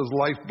where it says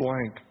life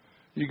blank.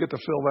 You get to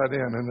fill that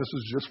in, and this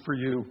is just for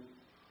you.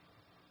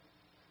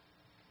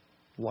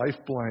 Life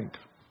blank.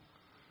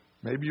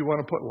 Maybe you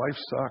want to put life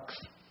sucks.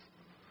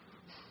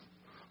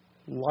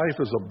 Life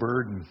is a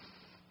burden.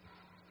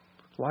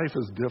 Life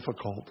is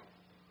difficult.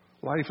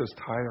 Life is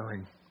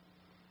tiring.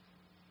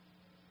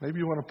 Maybe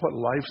you want to put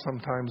life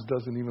sometimes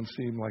doesn't even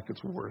seem like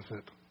it's worth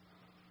it.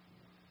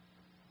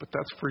 But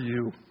that's for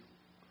you.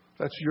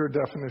 That's your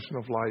definition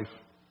of life.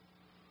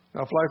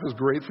 Now, if life is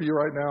great for you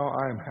right now,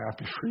 I am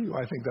happy for you.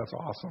 I think that's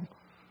awesome.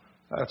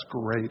 That's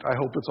great. I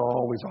hope it's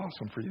always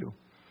awesome for you.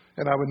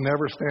 And I would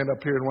never stand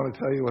up here and want to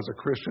tell you as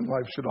a Christian,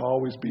 life should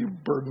always be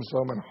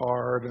burdensome and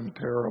hard and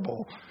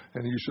terrible,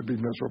 and you should be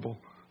miserable.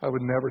 I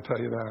would never tell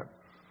you that.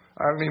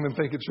 I don't even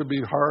think it should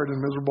be hard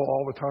and miserable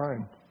all the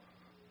time.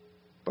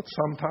 But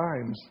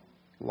sometimes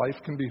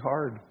life can be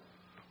hard,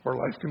 or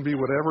life can be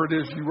whatever it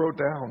is you wrote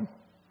down.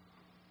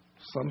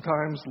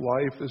 Sometimes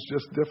life is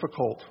just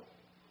difficult.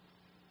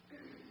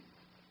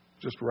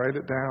 Just write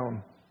it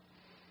down.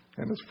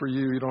 And it's for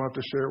you. You don't have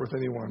to share it with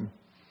anyone.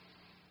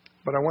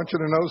 But I want you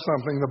to know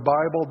something. The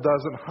Bible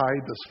doesn't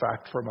hide this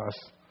fact from us.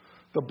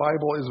 The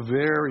Bible is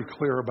very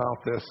clear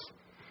about this.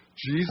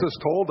 Jesus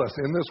told us,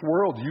 in this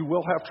world, you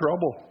will have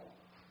trouble.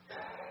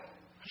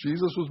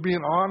 Jesus was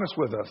being honest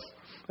with us.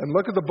 And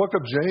look at the book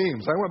of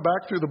James. I went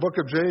back through the book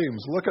of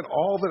James. Look at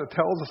all that it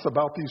tells us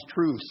about these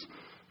truths.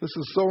 This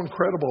is so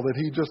incredible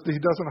that he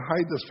doesn't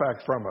hide this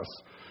fact from us.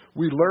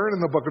 We learn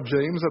in the book of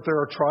James that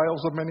there are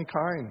trials of many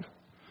kind,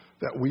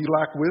 that we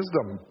lack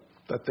wisdom,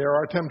 that there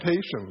are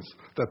temptations,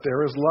 that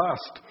there is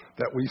lust,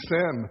 that we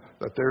sin,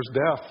 that there's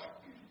death.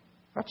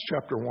 That's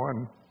chapter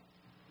 1.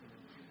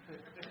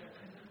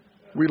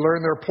 We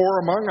learn they're poor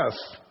among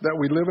us, that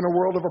we live in a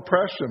world of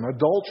oppression,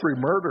 adultery,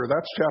 murder.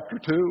 That's chapter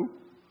 2.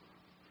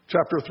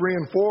 Chapter 3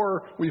 and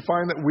 4, we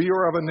find that we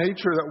are of a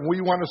nature that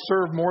we want to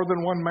serve more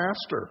than one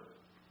master.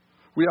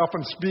 We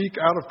often speak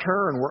out of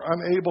turn. We're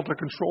unable to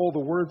control the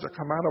words that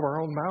come out of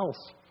our own mouths.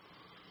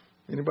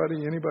 Anybody?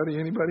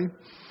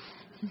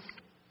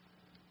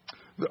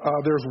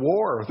 There's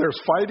war. There's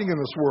fighting in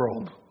this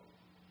world.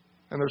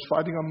 And there's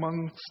fighting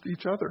amongst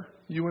each other,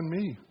 you and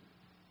me.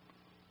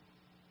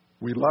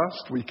 We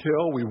lust, we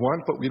kill, we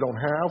want, but we don't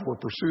have. We're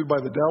pursued by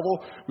the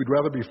devil. We'd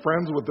rather be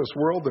friends with this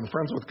world than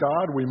friends with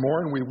God. We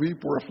mourn, we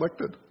weep, we're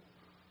afflicted.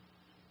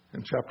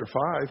 And chapter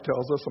 5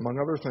 tells us, among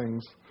other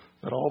things,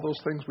 that all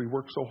those things we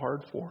work so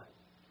hard for,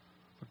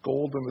 the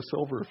gold and the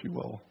silver, if you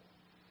will,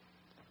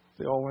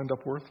 they all end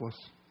up worthless.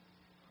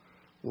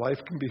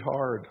 Life can be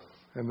hard,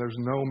 and there's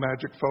no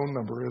magic phone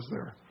number, is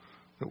there,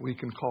 that we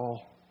can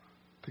call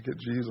to get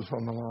Jesus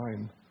on the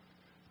line.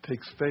 It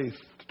takes faith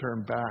to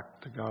turn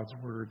back to God's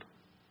Word.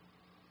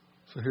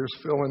 So here's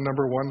fill-in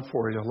number 1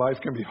 for you.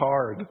 Life can be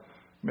hard.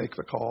 Make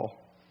the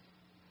call.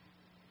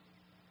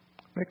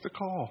 Make the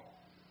call.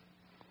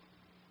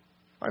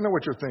 I know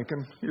what you're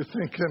thinking. You're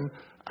thinking,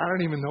 I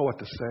don't even know what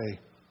to say.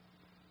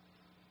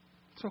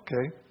 It's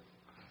okay.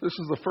 This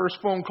is the first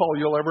phone call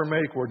you'll ever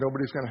make where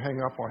nobody's going to hang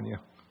up on you.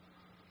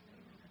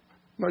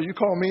 No, you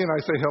call me and I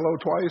say hello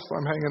twice,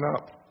 I'm hanging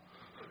up.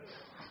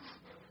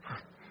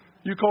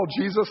 You call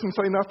Jesus and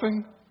say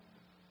nothing?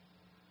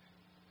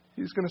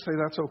 He's going to say,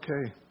 that's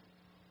okay.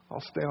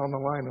 I'll stay on the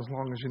line as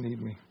long as you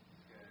need me.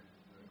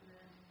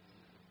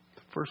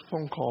 The first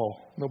phone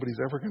call, nobody's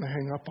ever going to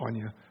hang up on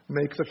you.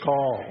 Make the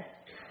call.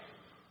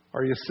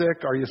 Are you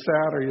sick? Are you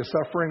sad? Are you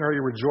suffering? Are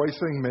you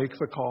rejoicing? Make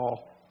the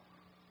call.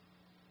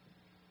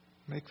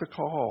 Make the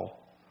call.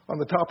 On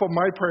the top of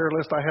my prayer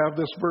list, I have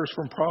this verse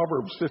from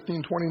Proverbs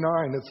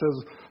 15:29. It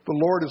says, the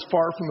Lord is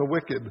far from the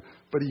wicked,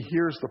 but He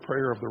hears the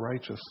prayer of the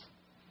righteous.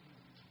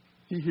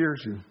 He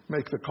hears you.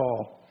 Make the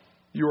call.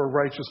 You are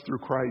righteous through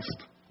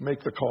Christ.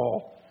 Make the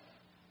call.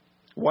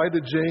 Why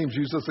did James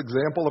use this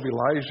example of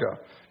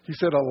Elijah? He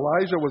said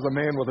Elijah was a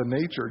man with a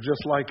nature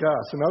just like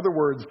us. In other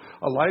words,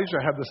 Elijah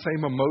had the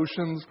same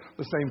emotions,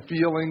 the same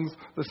feelings,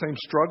 the same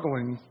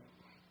struggling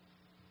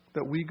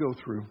that we go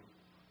through.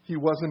 He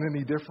wasn't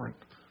any different.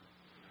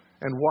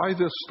 And why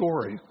this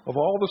story? Of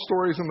all the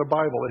stories in the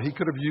Bible that he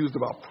could have used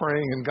about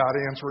praying and God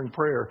answering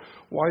prayer,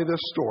 why this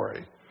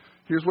story?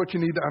 Here's what you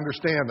need to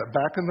understand, that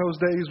back in those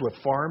days with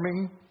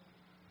farming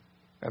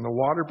and the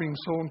water being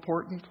so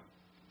important,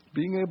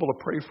 being able to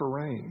pray for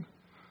rain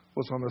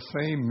was on the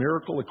same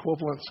miracle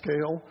equivalent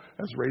scale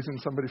as raising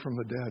somebody from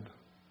the dead.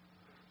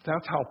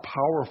 That's how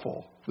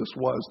powerful this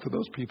was to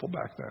those people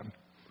back then.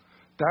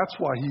 That's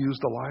why he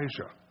used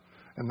Elijah.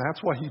 And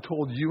that's why he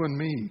told you and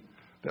me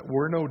that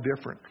we're no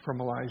different from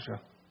Elijah.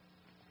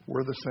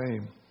 We're the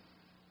same.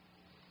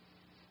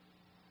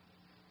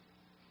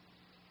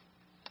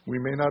 We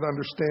may not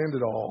understand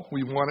it all.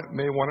 We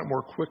may want it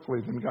more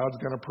quickly than God's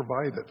going to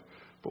provide it.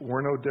 But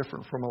we're no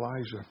different from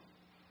Elijah.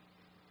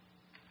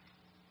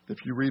 If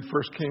you read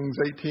 1 Kings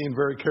 18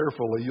 very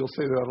carefully, you'll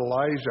see that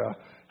Elijah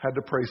had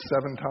to pray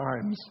 7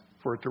 times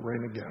for it to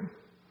rain again.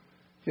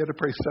 He had to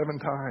pray 7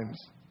 times.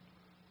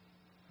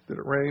 Did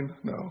it rain?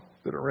 No.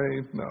 Did it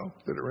rain? No.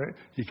 Did it rain?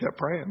 He kept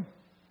praying.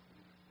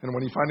 And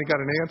when he finally got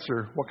an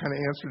answer, what kind of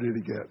answer did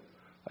he get?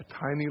 A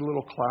tiny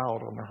little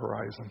cloud on the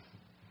horizon.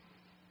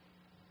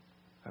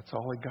 That's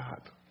all he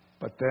got.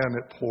 But then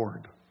it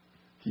poured.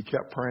 He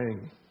kept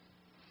praying.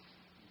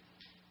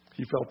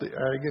 He felt the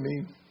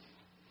agony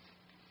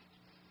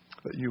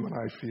that you and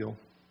I feel.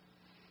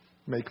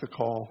 Make the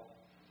call.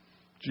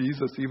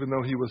 Jesus, even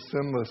though he was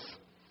sinless,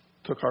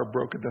 took our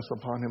brokenness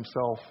upon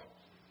himself.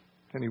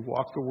 And he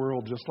walked the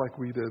world just like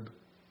we did.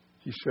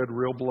 He shed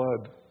real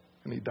blood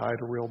and he died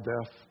a real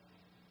death.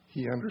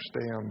 He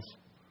understands.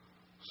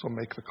 So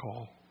make the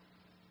call.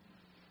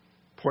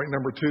 Point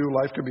number 2,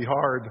 life can be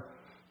hard.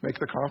 Make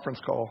the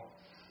conference call.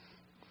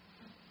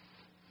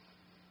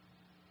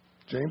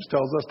 James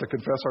tells us to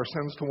confess our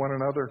sins to one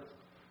another.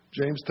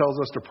 James tells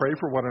us to pray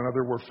for one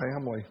another. We're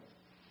family.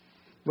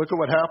 Look at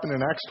what happened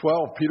in Acts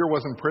 12. Peter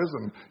was in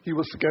prison. He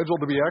was scheduled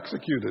to be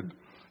executed.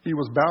 He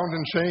was bound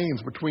in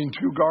chains between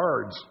 2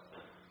 guards.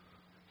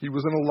 He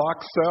was in a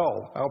locked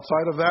cell.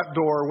 Outside of that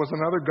door was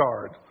another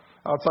guard.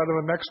 Outside of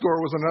the next door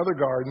was another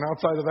guard. And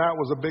outside of that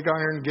was a big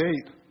iron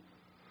gate.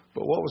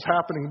 But what was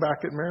happening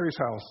back at Mary's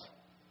house?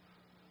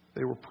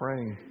 They were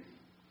praying.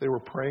 They were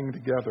praying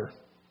together.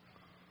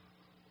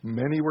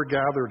 Many were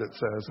gathered, it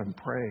says, and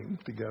praying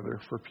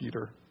together for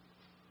Peter.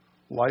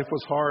 Life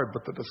was hard,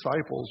 but the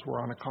disciples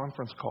were on a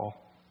conference call.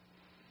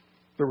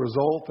 The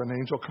result, an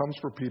angel comes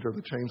for Peter,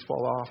 the chains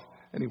fall off,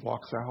 and he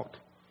walks out.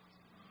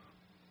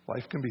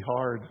 Life can be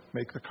hard.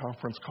 Make the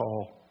conference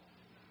call.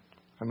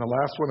 And the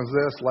last one is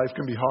this. Life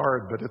can be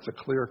hard, but it's a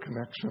clear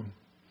connection.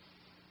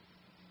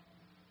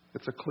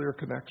 It's a clear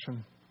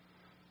connection.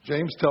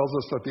 James tells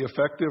us that the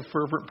effective,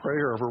 fervent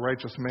prayer of a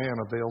righteous man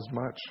avails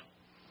much.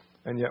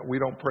 And yet we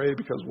don't pray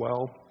because,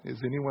 well,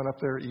 is anyone up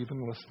there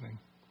even listening?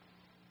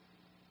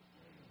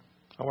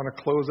 I want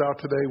to close out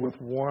today with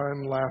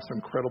one last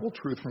incredible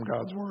truth from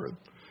God's Word.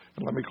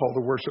 And let me call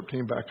the worship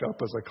team back up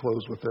as I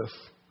close with this.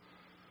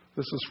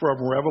 This is from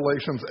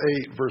Revelations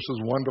 8, verses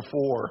 1 to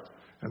 4.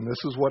 And this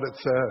is what it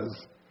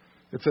says.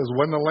 It says,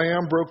 when the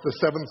Lamb broke the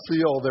 7th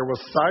seal, there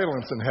was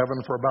silence in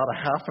heaven for about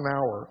a half an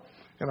hour.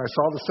 And I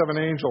saw the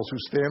 7 angels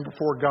who stand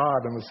before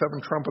God, and the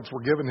 7 trumpets were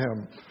given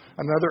him.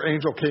 Another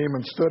angel came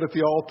and stood at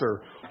the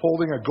altar,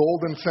 holding a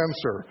golden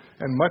censer,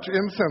 and much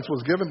incense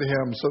was given to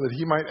him, so that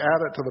he might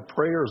add it to the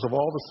prayers of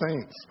all the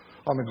saints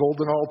on the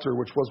golden altar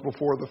which was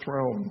before the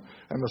throne.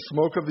 And the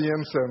smoke of the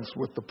incense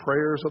with the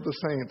prayers of the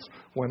saints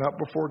went up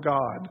before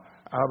God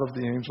out of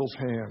the angel's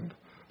hand.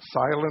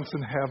 Silence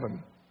in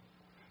heaven.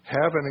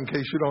 Heaven, in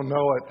case you don't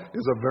know it,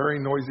 is a very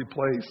noisy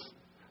place.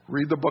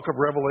 Read the book of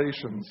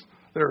Revelations.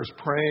 There is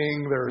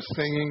praying, there is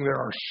singing, there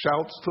are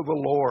shouts to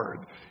the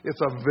Lord.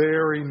 It's a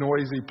very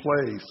noisy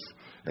place.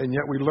 And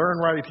yet we learn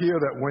right here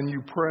that when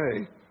you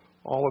pray,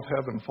 all of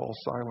heaven falls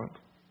silent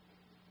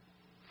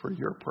for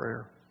your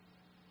prayer.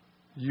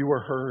 You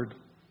are heard.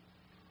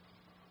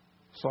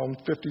 Psalm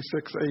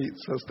 56:8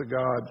 says to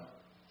God,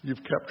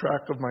 you've kept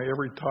track of my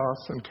every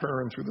toss and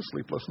turn through the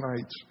sleepless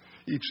nights.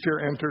 Each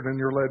tear entered in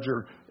your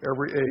ledger,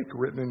 every ache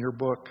written in your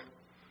book.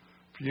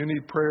 If you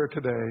need prayer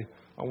today,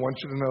 I want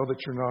you to know that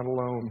you're not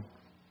alone.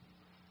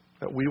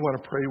 That we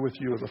want to pray with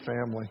you as a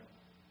family.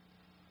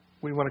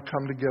 We want to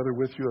come together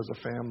with you as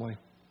a family.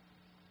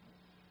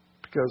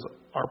 Because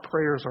our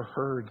prayers are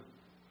heard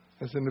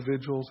as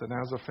individuals and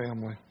as a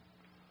family.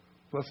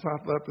 Let's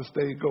not let this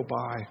day go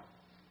by.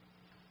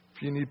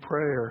 If you need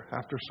prayer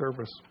after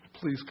service,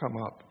 please come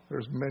up.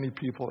 There's many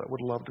people that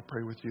would love to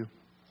pray with you.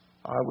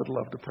 I would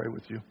love to pray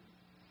with you.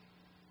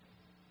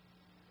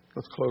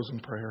 Let's close in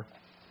prayer.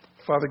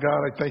 Father God,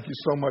 I thank you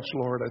so much,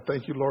 Lord. I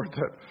thank you, Lord,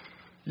 that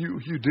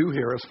you do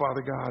hear us,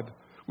 Father God.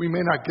 We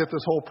may not get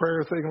this whole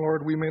prayer thing,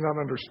 Lord. We may not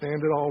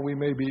understand it all. We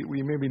may be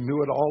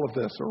new at all of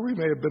this, or we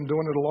may have been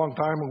doing it a long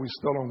time and we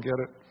still don't get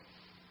it.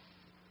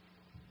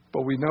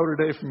 But we know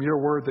today from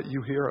your word that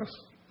you hear us.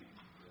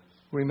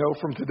 We know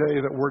from today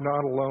that we're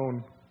not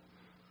alone.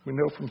 We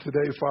know from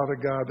today, Father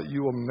God, that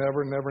you will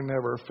never, never,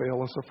 never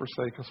fail us or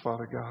forsake us,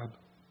 Father God.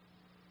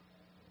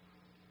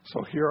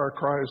 So hear our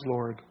cries,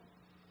 Lord.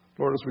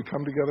 Lord, as we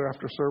come together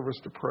after service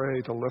to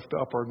pray, to lift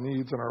up our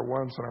needs and our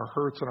wants and our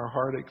hurts and our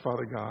heartache,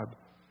 Father God,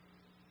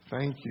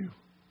 thank you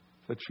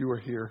that you are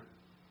here.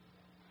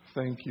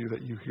 Thank you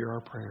that you hear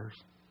our prayers.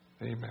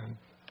 Amen.